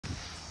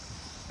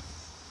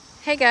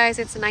Hey guys,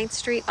 it's 9th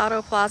Street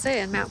Auto Plaza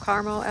in Mount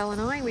Carmel,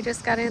 Illinois. We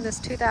just got in this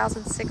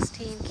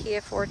 2016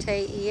 Kia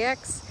Forte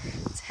EX.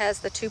 It has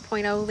the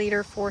 2.0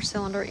 liter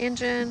 4-cylinder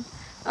engine,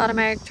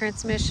 automatic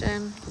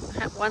transmission,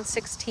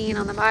 116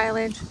 on the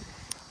mileage.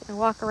 And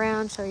walk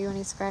around, show you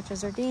any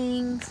scratches or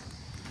dings.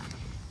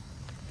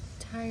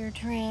 Tire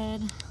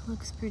tread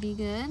looks pretty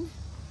good.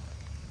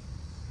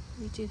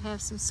 We do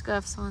have some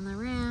scuffs on the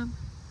rim.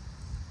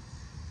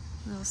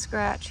 A little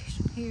scratch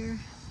here.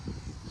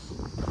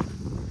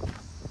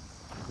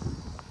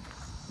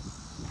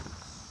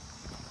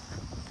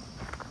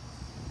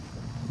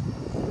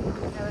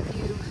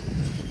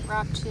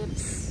 Rock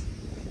chips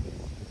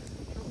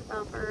on the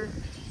bumper.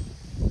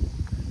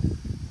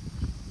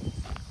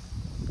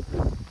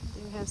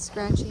 We have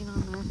scratching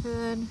on the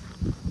hood.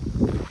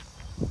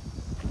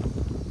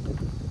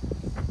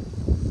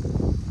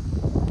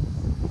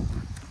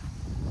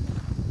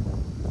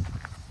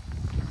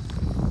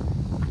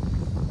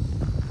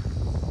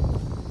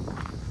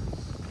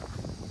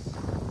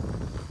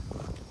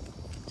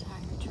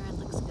 Tire tread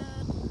looks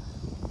good.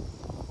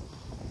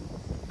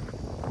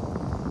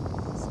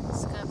 Some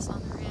scuffs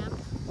on the rim.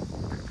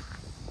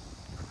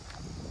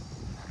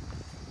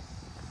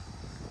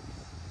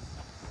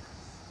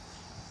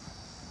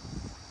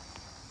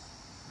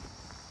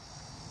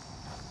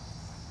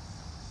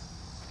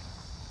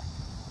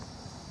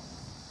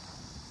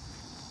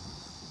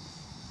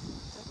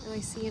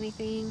 Really see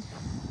anything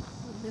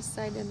on this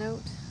side to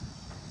note.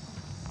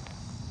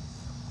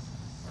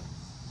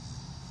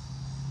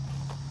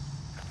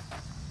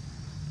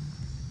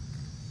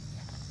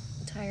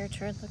 The tire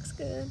tread looks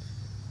good.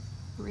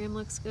 The rim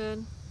looks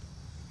good.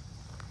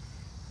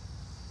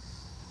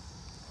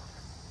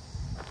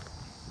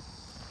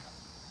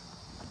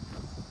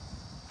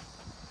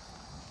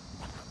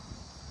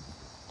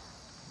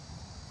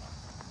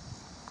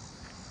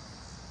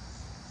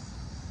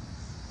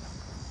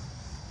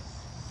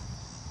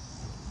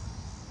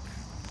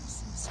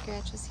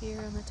 Scratches here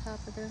on the top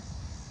of the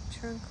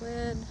trunk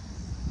lid.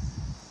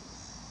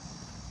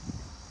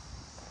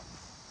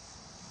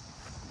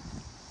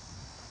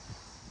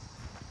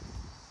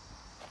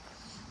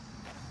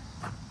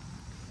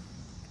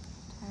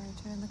 Tire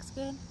tread looks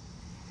good.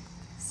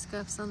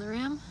 Scuffs on the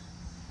rim.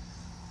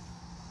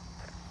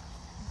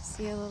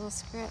 See a little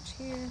scratch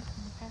here on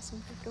the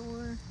passenger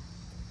door.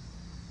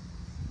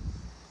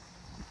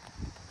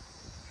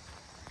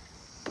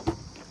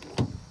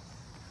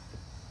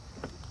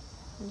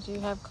 We do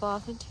have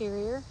cloth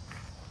interior.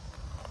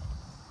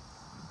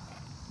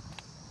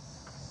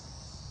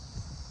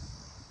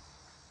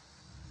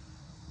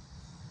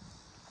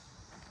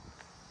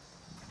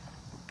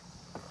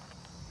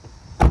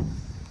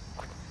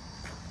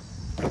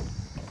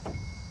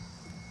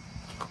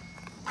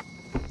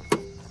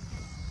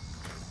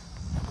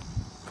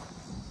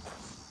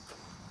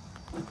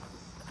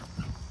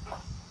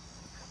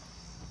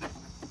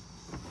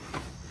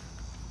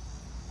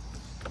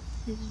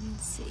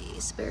 Let's see,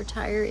 spare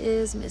tire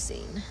is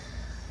missing.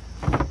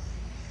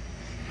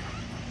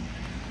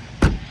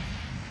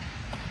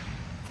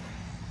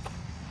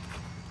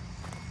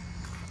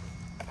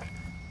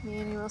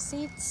 Manual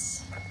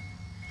seats.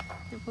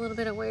 Have a little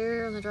bit of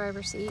wear on the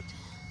driver's seat.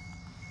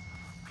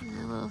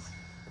 And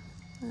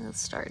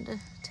it's starting to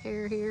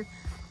tear here.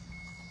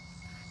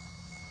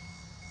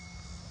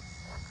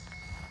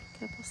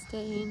 Couple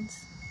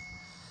stains.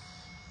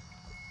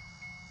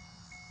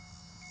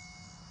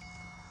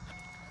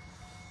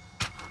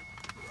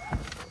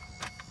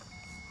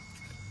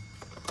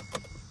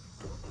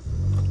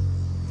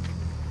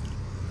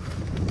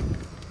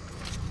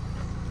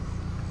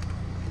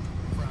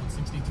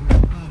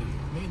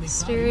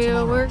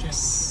 Stereo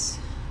works.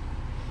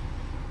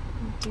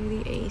 Do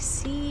the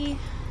AC.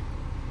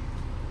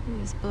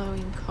 It is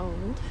blowing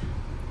cold.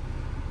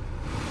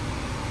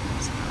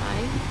 It's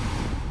high.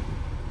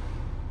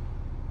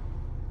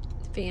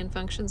 The fan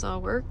functions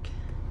all work.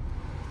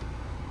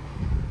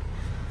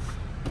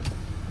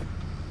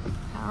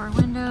 Power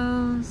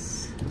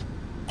windows.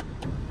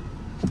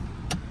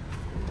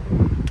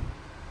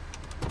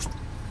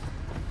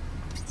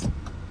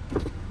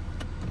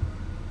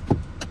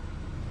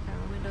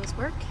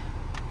 Work.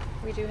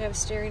 We do have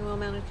steering wheel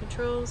mounted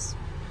controls,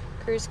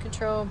 cruise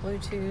control,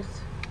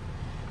 Bluetooth,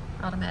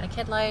 automatic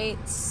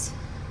headlights.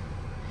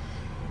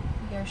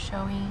 We are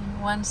showing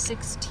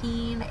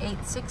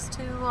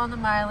 116,862 on the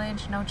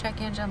mileage, no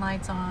check engine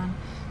lights on.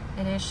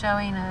 It is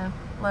showing a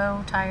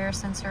low tire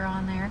sensor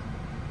on there.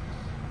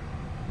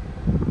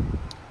 We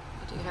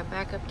do have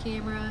backup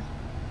camera,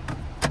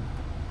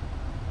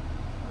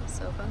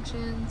 also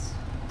functions.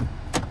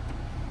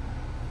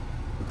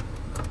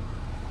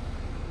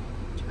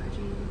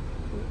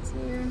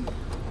 There. We do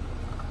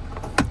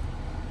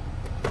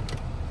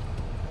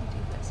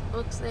have some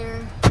books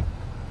there.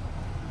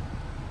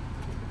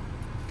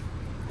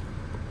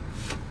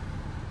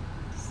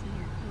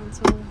 Center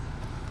console.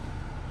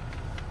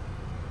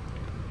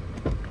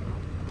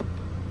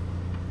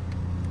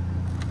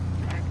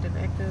 Active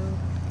echo.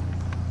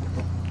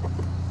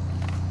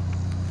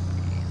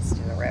 Okay, let's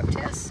do a rev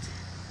test.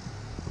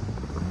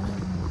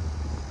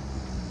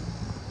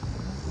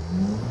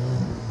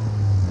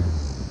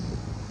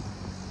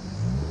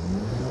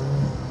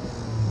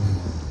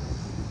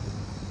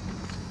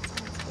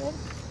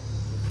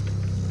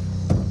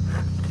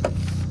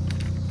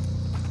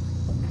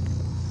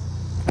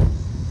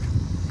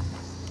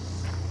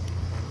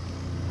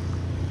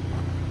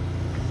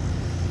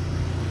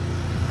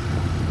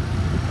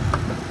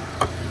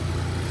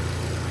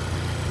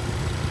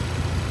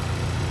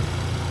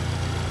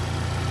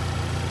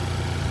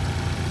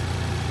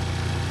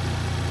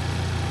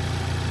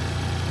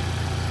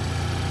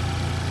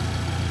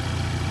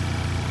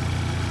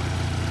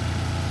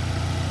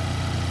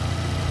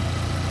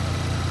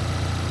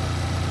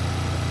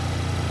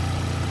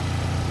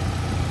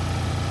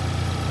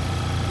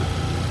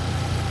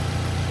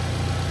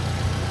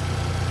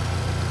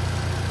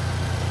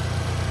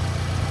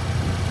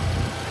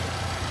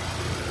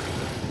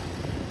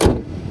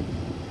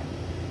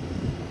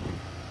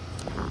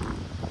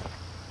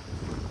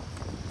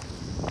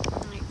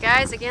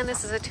 guys, again,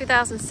 this is a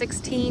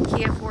 2016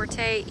 Kia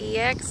Forte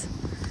EX.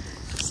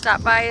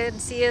 Stop by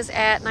and see us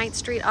at 9th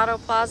Street Auto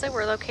Plaza.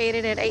 We're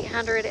located at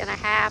 800 and a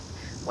half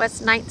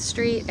West 9th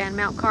Street in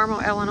Mount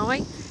Carmel, Illinois.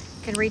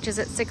 You can reach us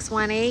at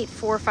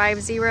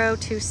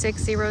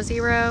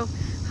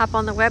 618-450-2600. Hop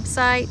on the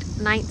website,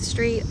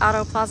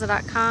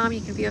 9thstreetautoplaza.com.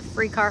 You can view a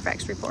free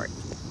Carfax report.